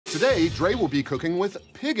Today, Dre will be cooking with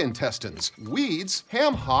pig intestines, weeds,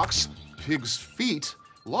 ham hocks, pig's feet,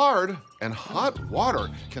 lard, and hot water.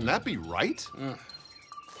 Can that be right?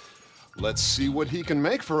 Let's see what he can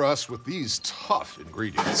make for us with these tough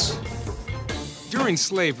ingredients. During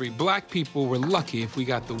slavery, black people were lucky if we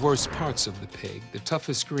got the worst parts of the pig, the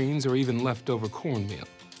toughest greens, or even leftover cornmeal.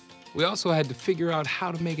 We also had to figure out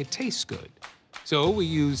how to make it taste good. So we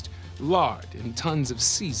used lard and tons of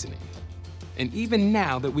seasoning. And even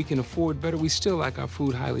now that we can afford better, we still like our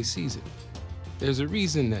food highly seasoned. There's a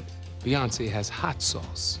reason that Beyonce has hot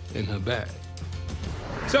sauce in her bag.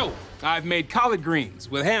 So I've made collard greens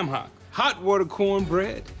with ham hock, hot water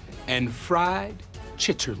cornbread, and fried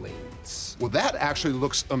chitterlings. Well, that actually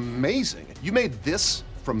looks amazing. You made this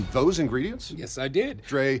from those ingredients? Yes, I did.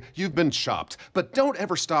 Dre, you've been chopped, but don't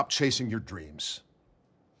ever stop chasing your dreams.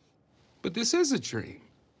 But this is a dream.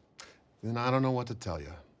 Then I don't know what to tell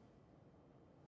you.